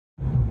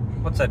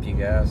What's up, you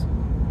guys?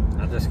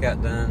 I just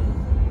got done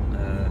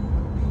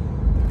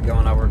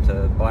going over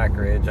to Black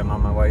Ridge. I'm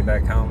on my way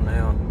back home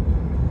now.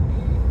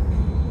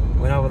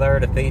 Went over there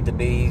to feed the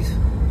bees.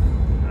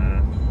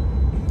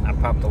 I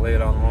popped the lid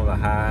on one of the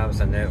hives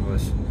and it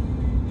was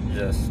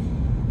just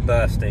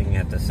busting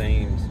at the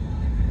seams.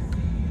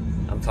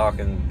 I'm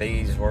talking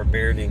bees were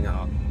bearding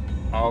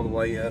all the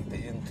way up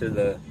into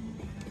the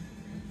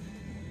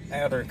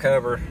outer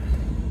cover.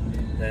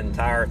 The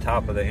entire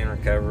top of the inner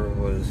cover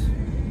was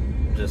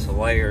just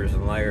layers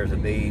and layers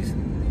of bees.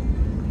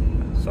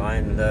 So I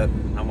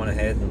went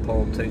ahead and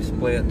pulled 2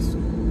 splits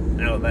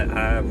out of that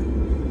hive.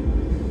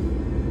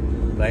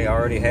 They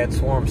already had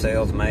swarm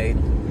cells made.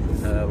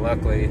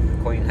 Luckily, the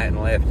queen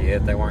hadn't left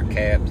yet. They weren't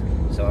capped.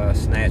 So I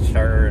snatched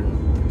her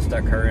and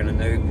stuck her in a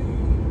nuke.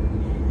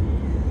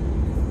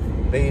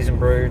 Bees and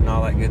brood and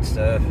all that good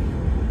stuff.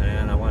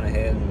 And I went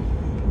ahead and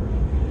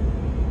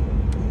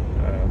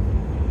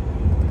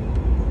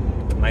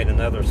made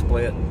another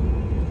split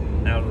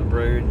out of the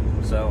brood.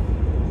 So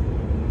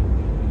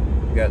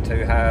we got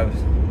 2 hives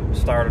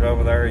started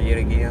over there yet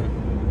again.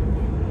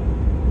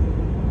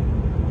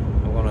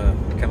 I'm gonna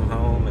come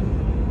home and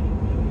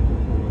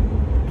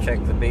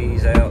check the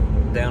bees out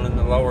down in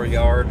the lower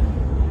yard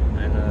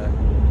and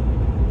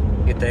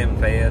get them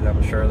fed.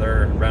 I'm sure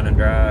they're running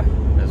dry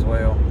as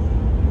well.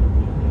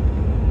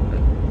 But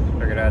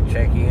figured I'd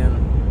check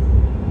in.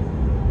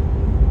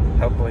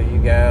 Hopefully you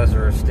guys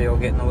are still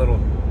getting a little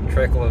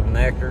trickle of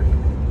nectar.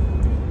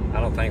 I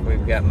don't think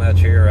we've got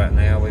much here right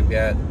now. We've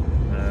got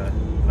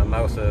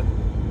mimosa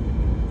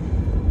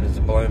is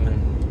blooming.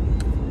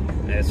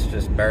 It's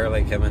just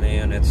barely coming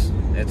in. It's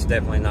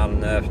definitely not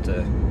enough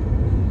to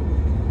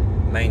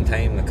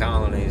maintain the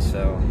colonies.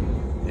 So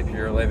if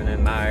you're living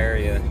in my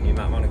area, you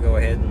might want to go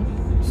ahead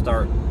and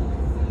start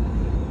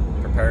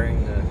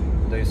preparing to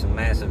do some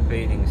massive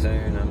feeding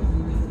soon.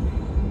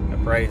 I'm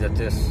afraid that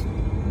this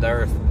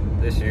dearth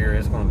this year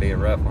is going to be a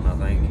rough one, I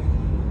think.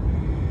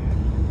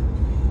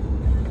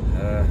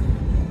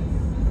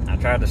 I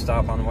tried to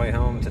stop on the way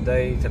home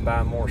today to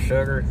buy more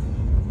sugar.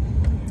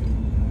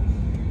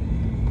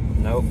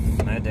 Nope,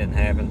 that didn't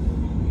happen.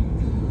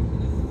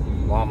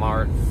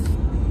 Walmart,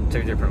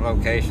 2 different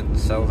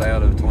locations, sold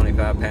out of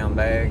 25-pound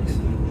bags.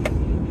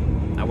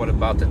 I would have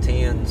bought the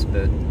 10s,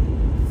 but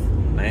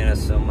man,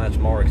 it's so much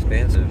more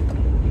expensive.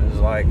 It was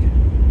like,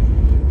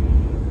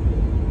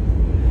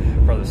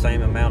 for the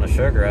same amount of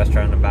sugar I was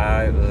trying to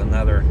buy, it was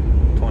another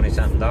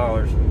 $20-something.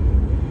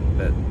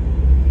 But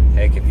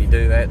heck, if you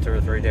do that 2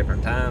 or 3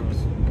 different times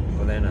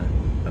within a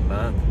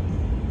month,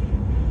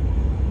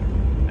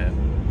 it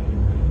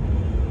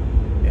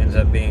ends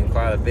up being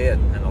quite a bit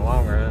in the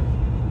long run.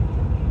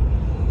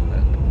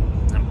 But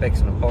I'm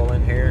fixing to pull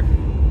in here.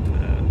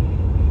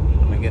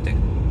 Let me get the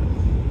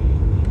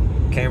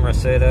camera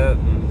set up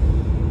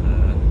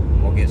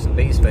and we'll get some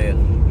bees fed.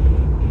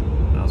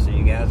 I'll see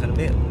you guys in a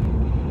bit.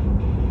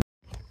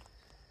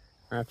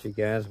 Alright, you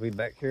guys, we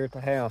back here at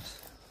the house.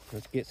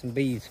 Let's get some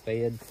bees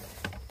fed.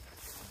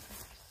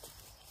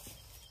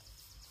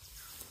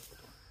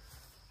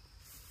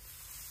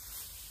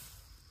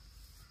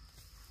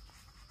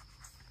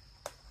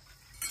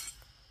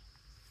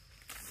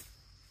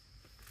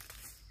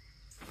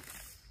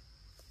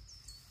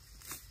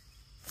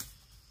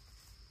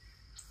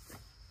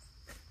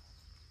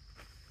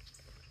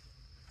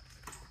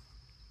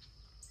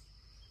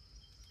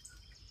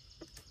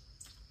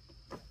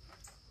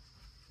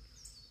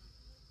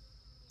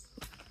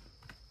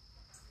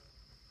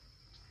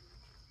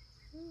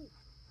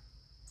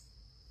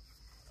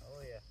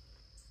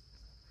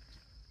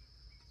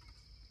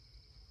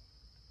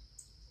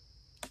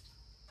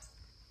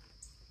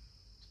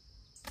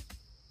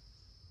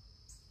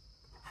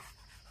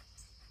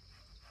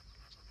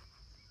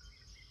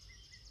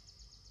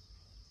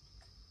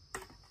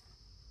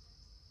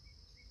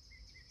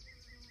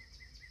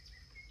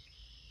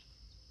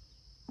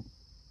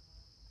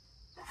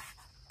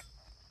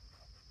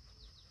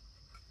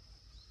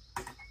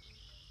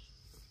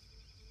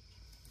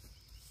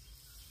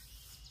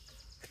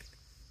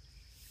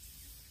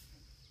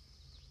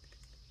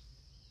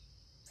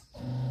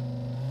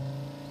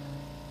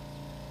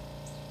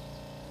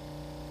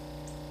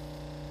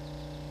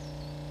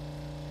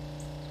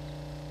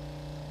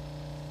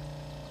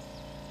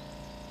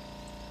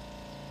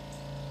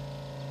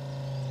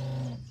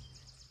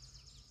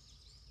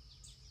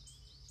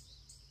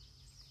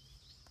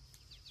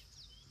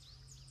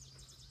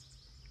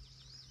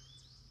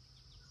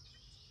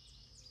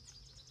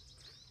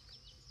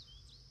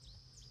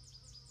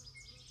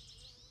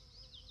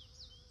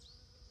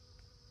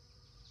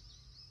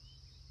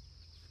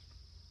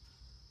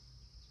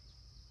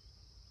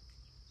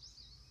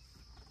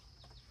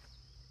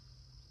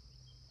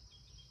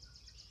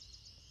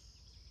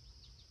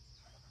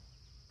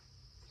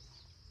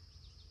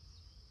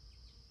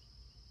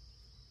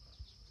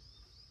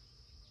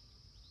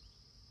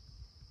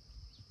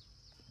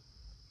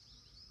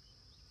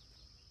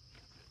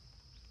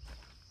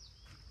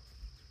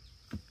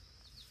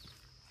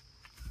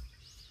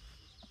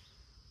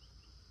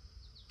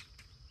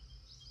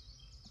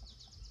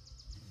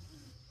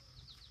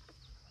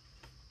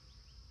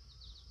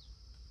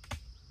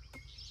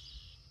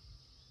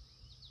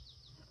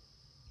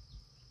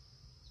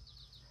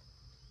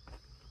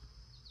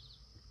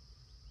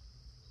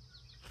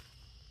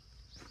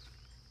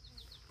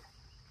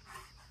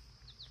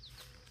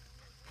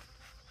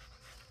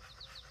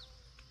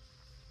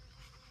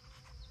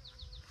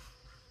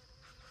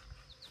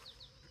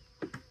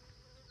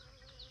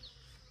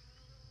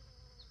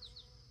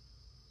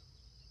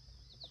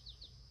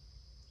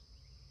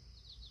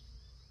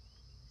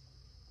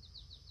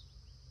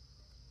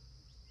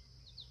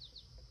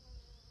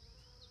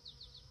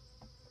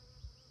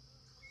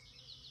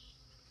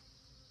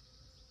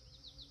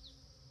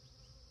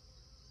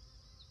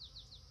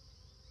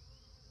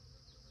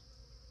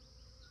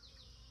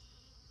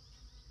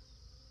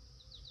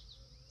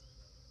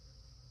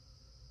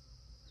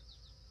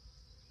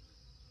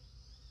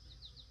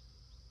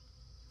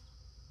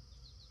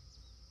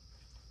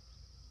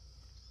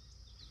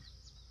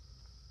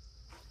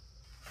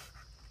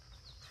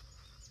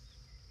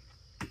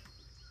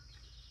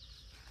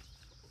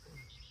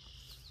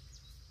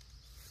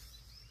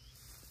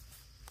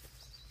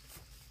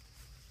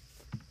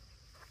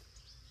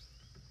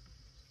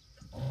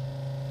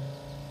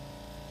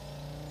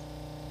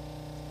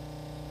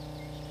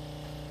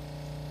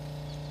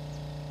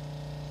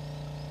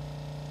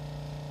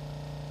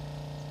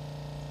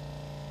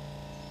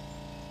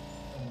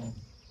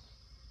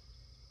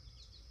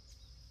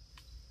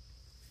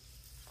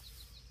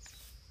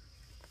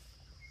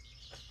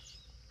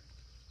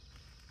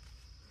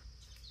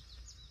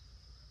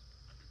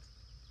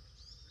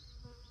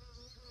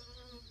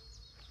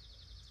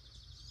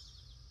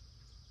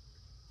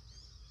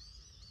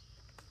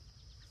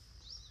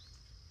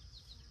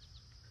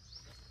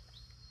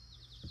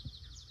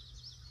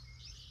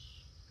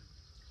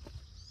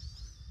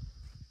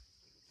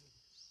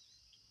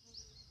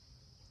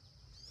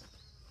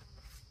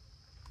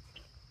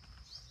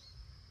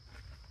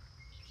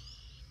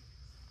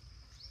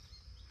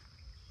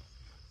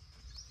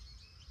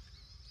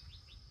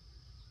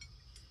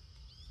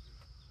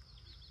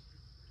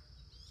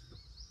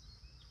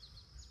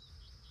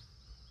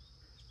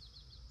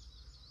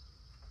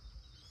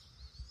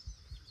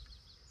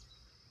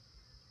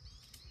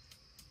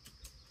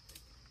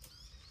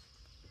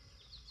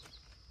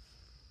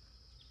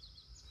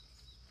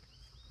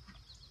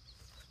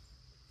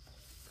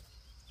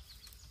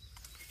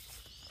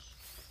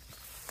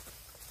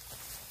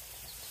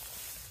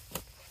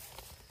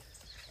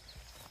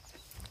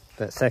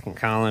 That second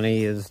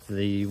colony is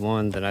the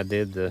one that I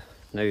did the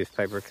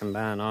newspaper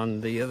combine on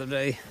the other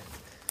day.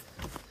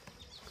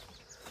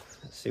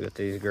 Let's see what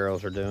these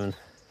girls are doing.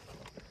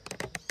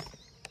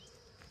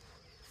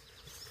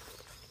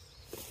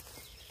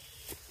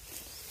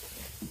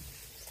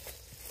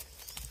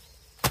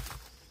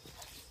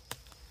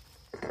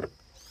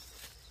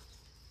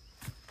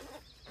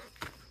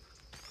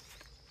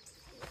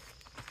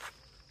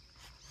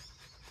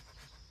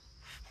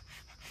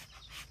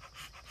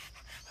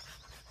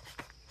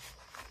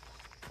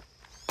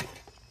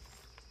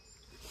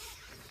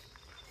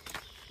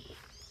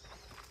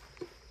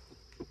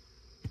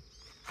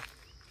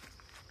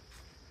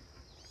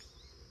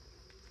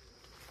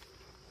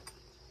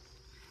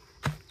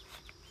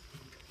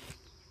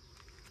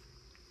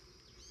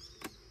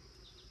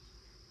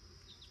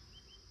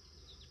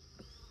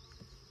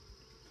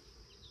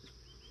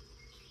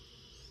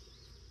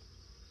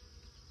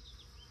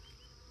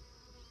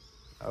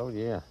 Oh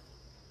yeah.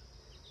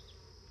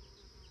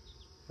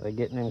 They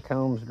getting them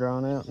combs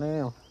drawn out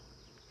now.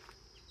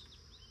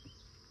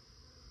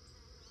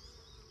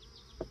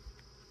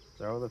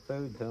 Throw the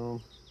food to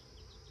them.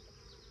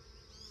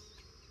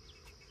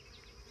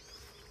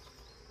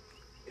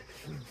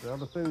 Throw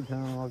the food to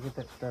them, we'll get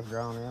that stuff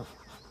drawn out.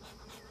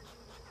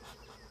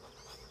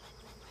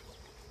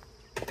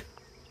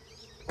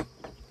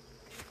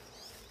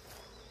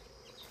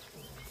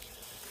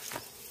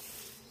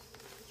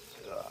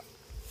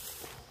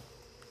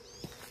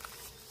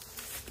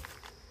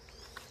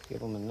 Give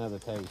them another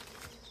taste.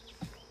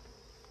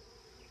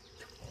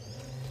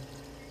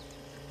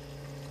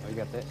 Oh, you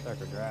got that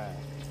sucker dry.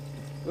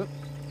 Whoop.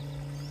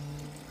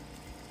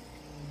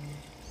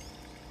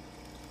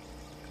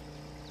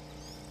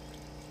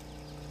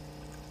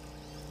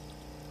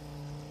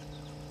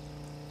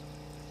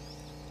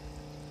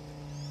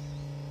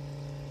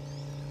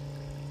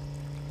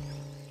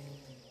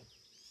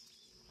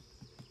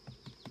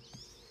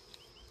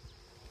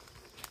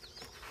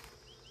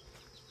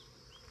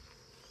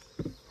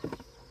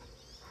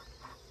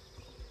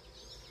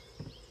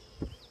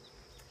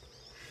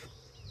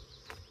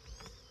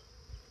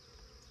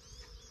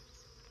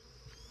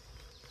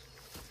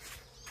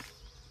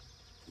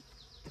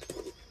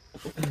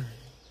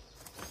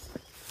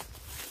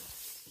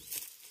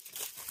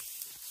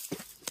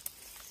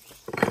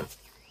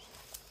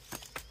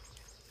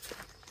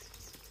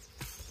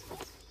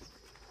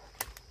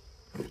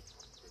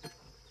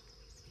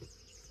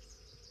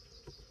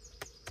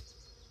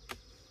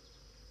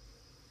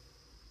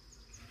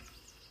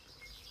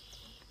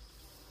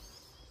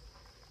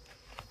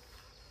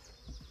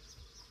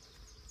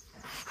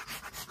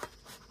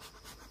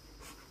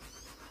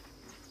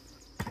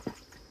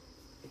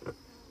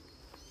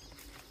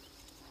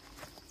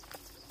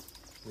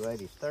 You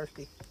ladies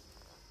thirsty?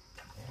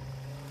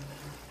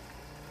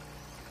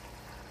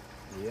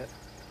 Yep,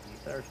 you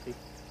thirsty.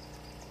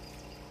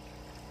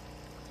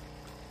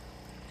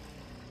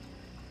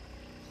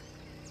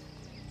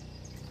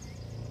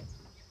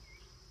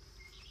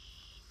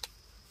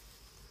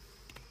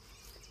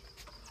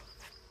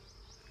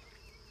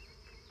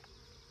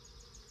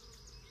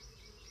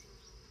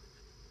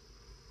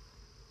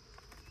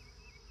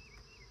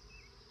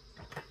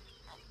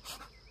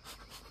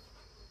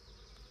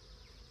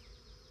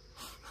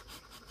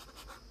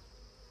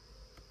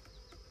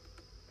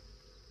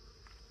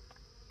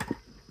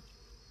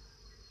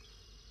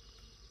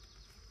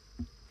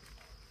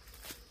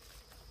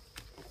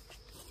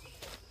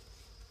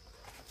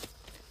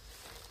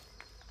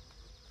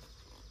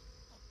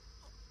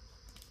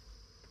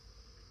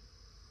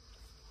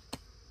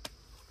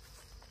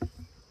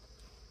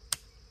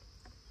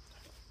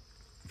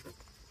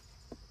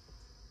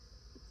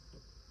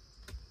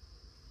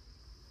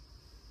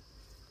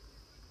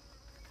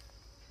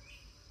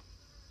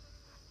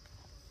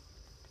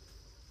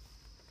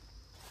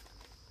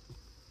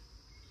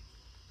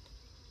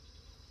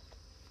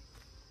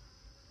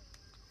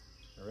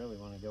 I really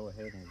want to go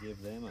ahead and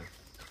give them a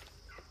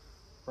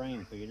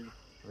frame feeder.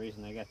 The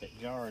reason I got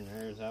that jar in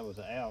there is I was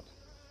out.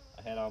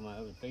 I had all my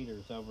other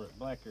feeders over at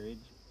Black Ridge.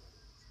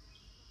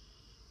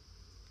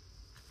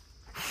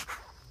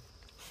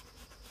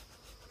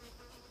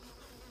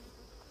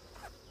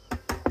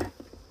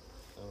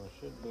 So I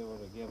should be able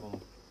to give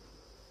them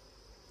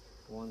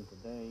one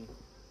today.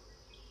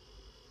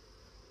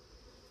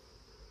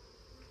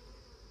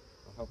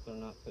 I hope they're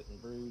not putting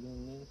brood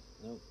in this.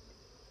 Nope.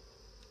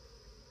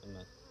 I'm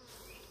gonna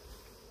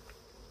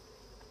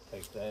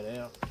take that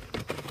out.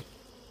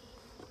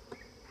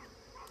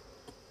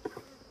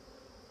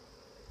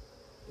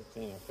 It's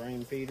in a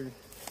frame feeder.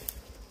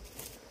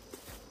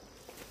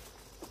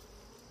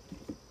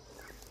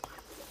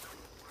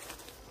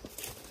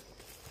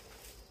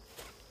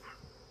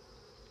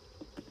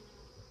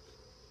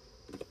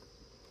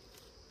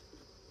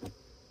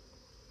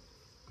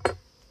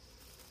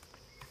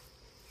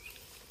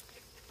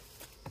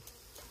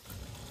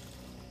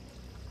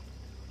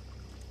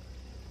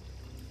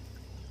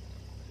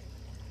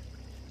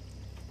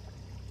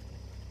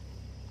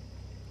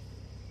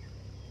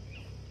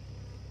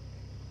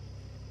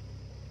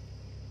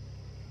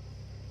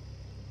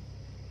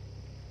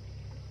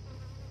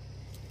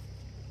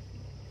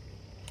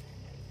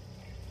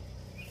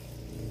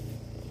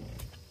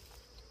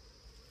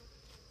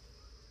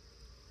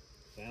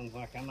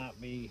 Sounds like I might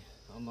be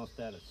almost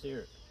out of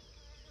syrup.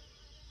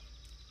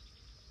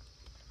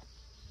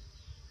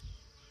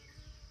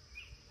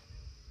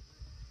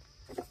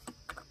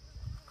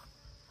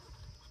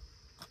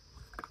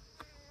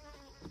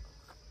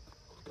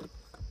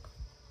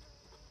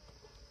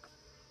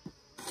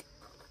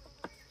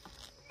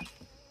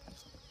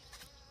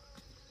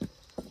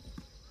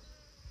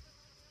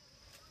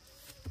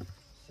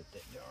 Set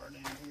that jar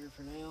down here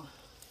for now.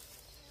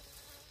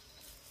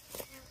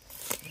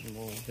 And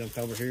we'll jump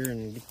over here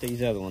and get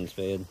these other ones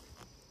fed.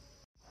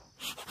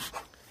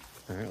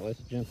 All right, let's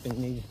jump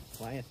in these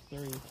last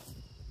three.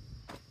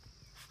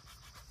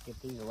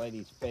 Get these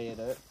ladies fed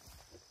up.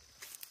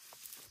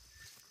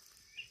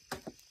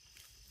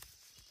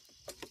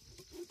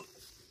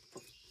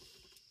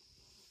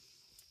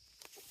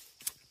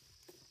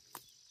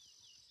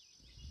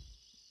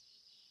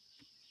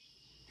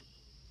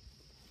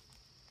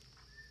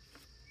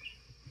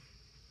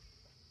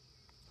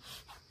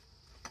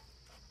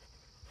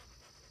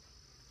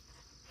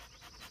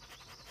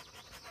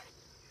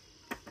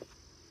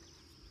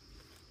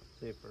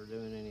 See if we're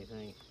doing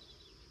anything.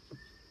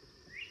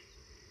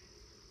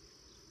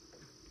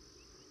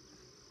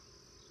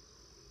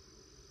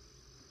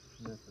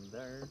 Nothing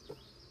there.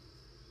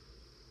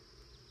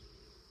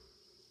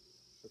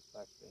 Looks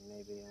like they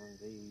may be on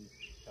these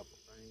couple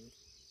frames.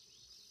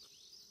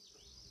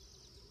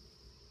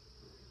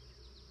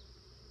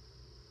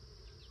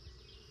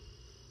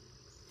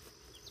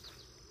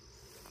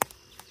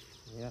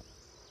 Yep.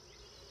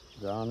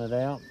 Drawing it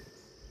out.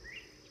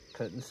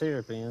 Putting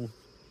syrup in.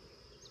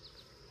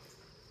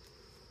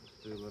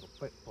 Let's do a little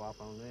flip flop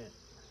on that.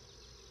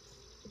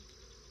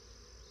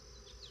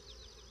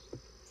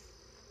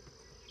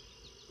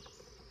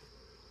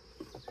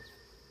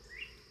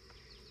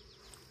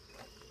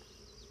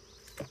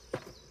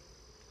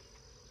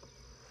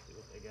 See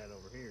what they got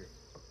over here.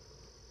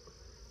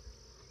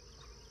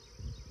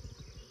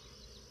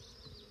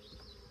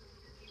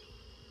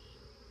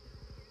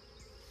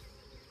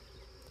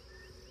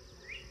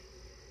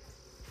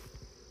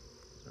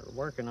 They're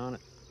working on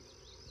it.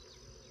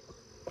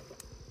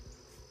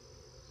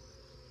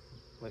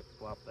 Flip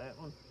flop that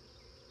one.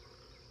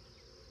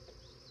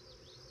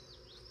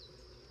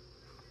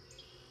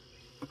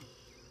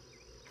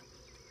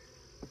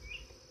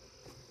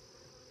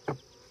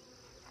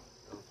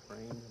 Those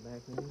frames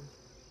back in.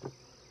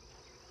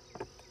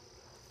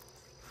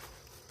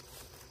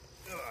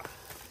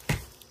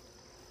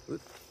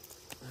 Oops.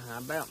 I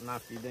about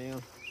knocked you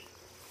down.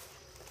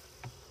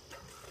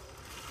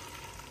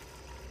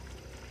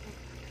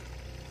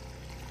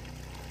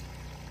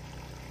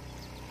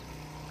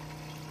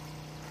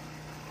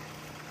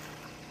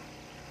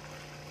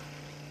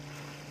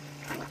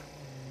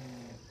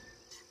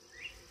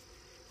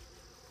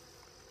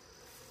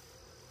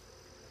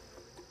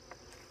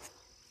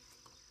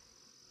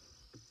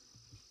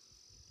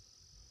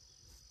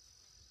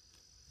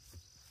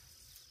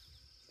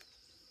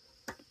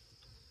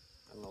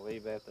 I'm gonna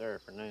leave that there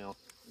for now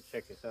and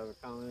check this other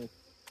colony.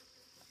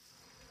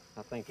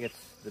 I think it's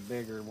the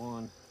bigger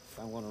one. If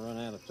I want to run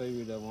out of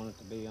food, I want it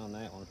to be on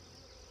that one.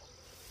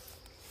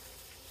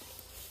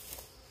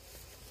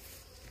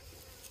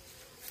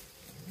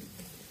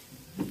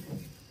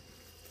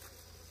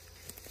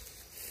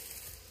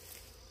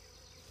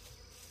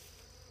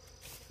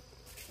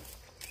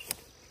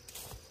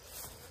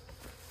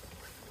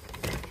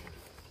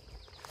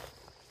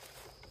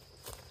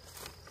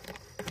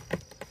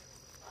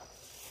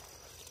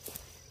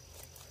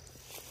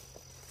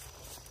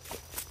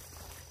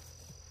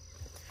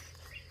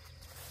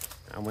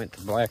 I went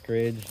to Black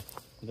Ridge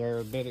there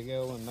a bit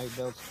ago and made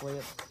those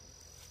splits.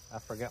 I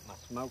forgot my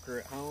smoker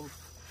at home.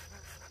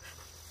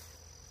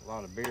 A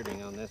lot of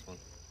bearding on this one.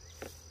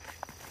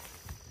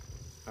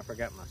 I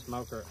forgot my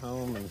smoker at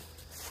home, and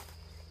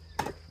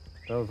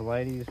those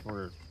ladies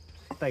were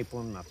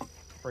stapling my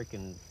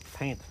freaking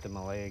pants to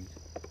my legs.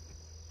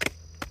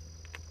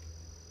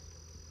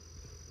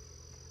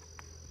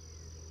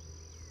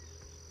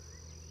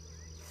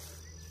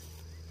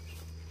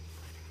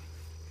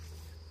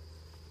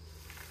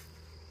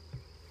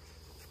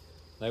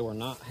 They were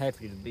not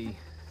happy to be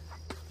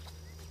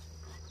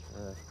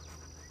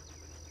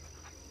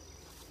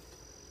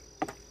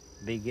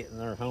getting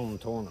their home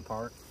torn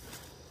apart.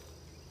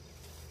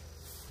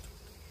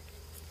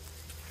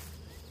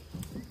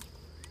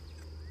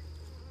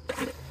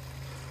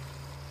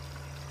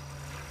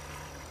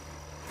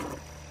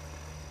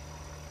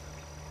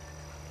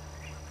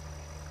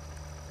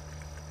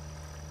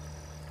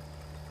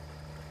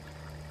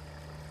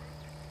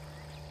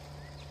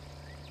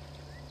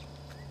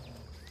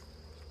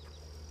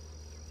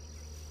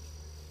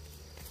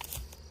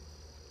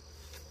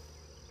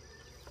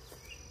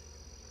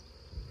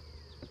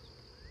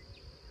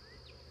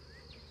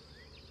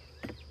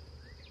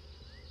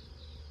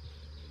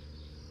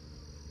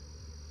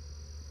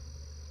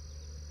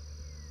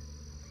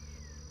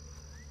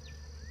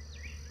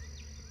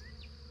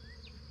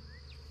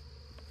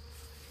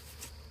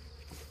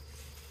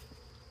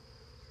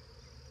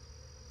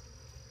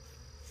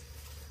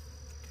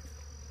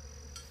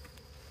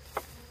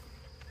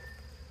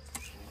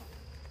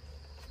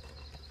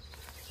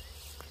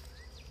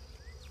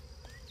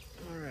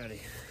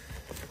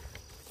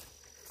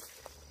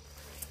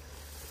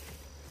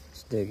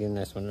 dig in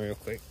this one real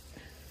quick.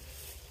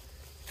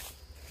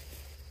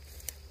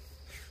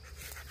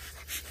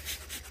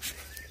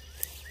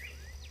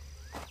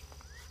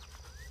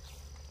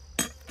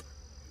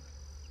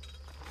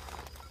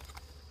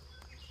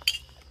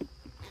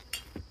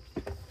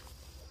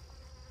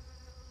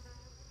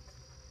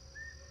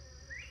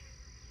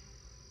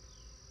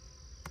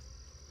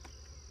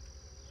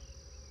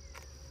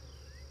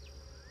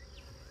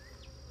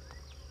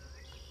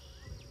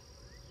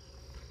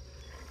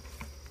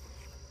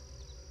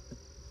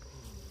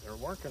 They're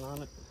working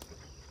on it.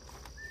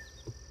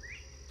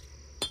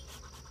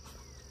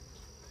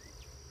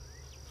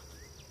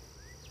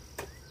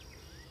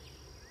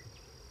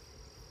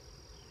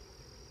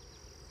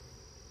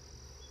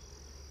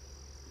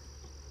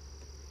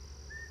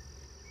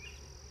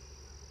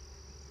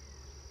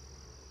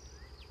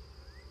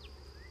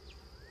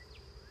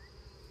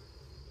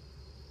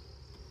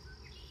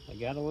 I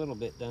got a little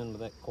bit done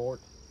with that quart.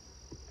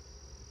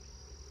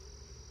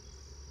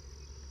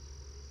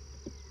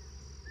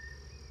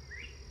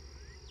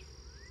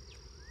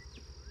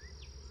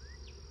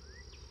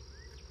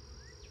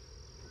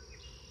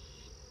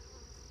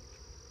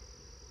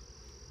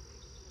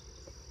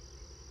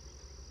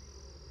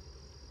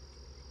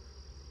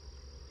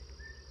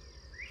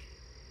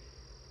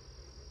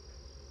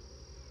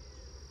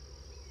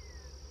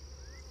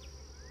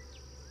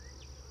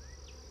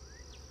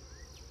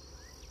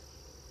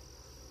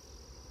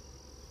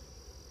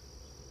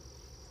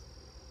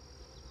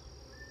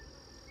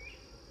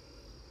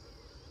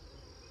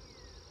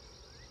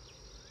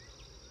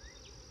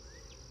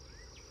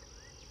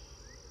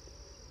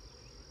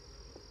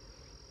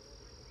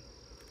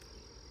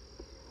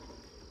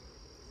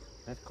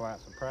 That's quite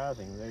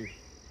surprising.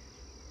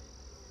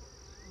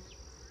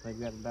 They've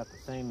got about the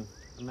same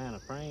amount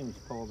of frames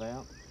pulled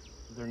out.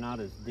 They're not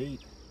as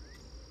deep,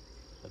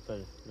 but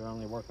they're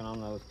only working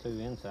on those 2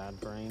 inside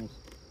frames.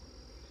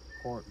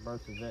 Quart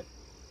versus that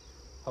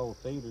whole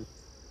feeder,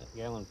 that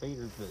gallon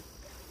feeder, but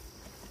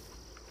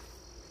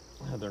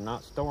they're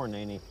not storing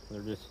any.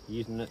 They're just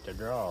using it to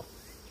draw.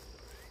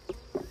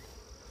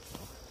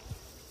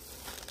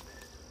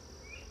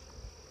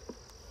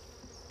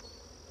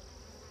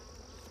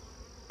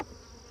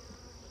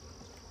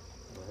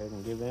 Go ahead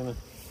and give them a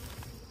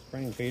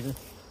spring feeder.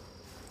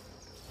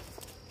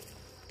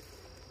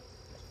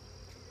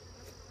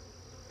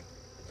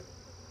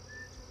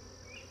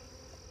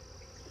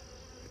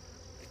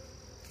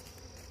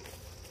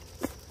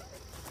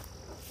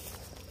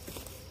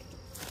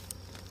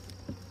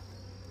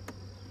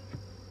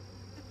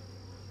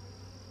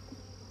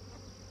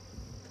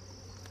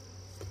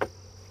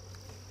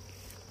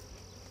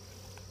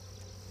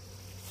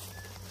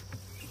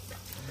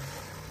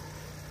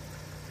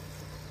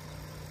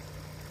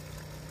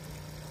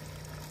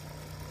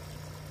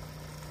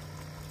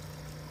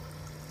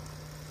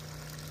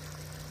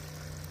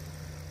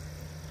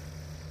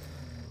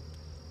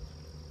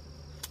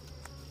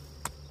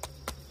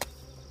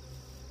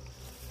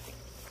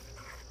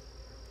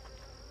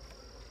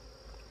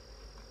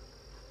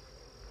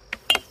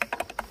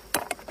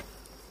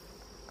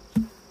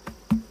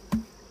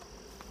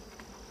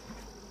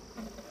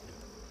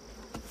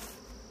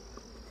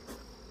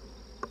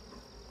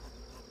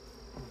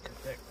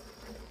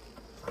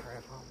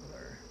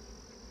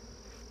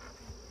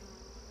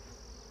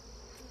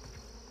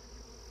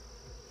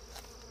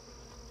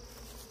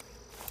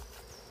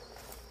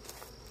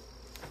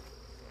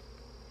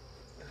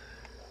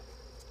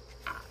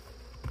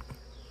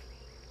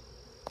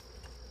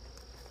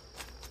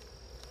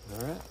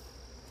 All right.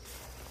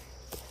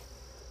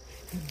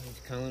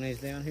 These colonies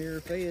down here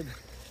are fed.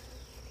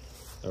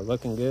 They're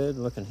looking good,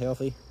 looking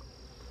healthy.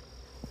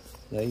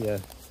 They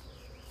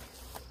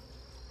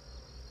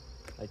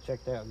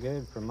checked out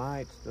good for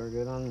mites. They're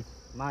good on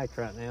mites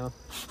right now.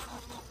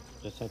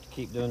 Just have to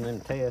keep doing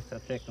them tests. I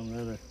checked them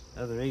the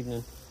other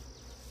evening.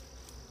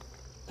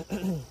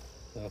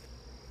 So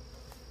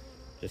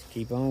just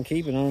keep on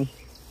keeping them.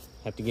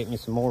 Have to get me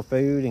some more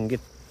food and get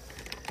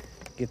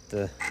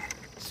the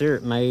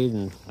syrup made,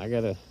 and I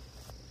gotta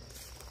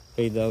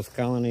feed those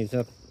colonies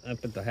up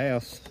at the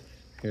house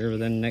here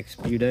within the next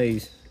few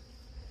days.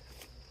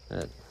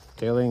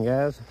 Till then,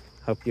 guys,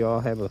 hope you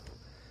all have a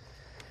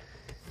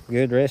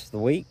good rest of the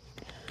week.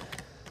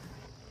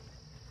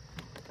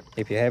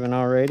 If you haven't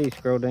already,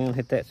 scroll down,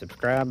 hit that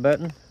subscribe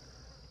button,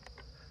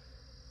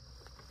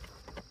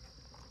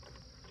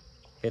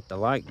 hit the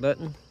like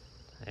button,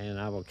 and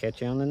I will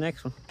catch you on the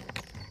next one.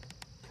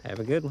 Have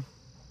a good one.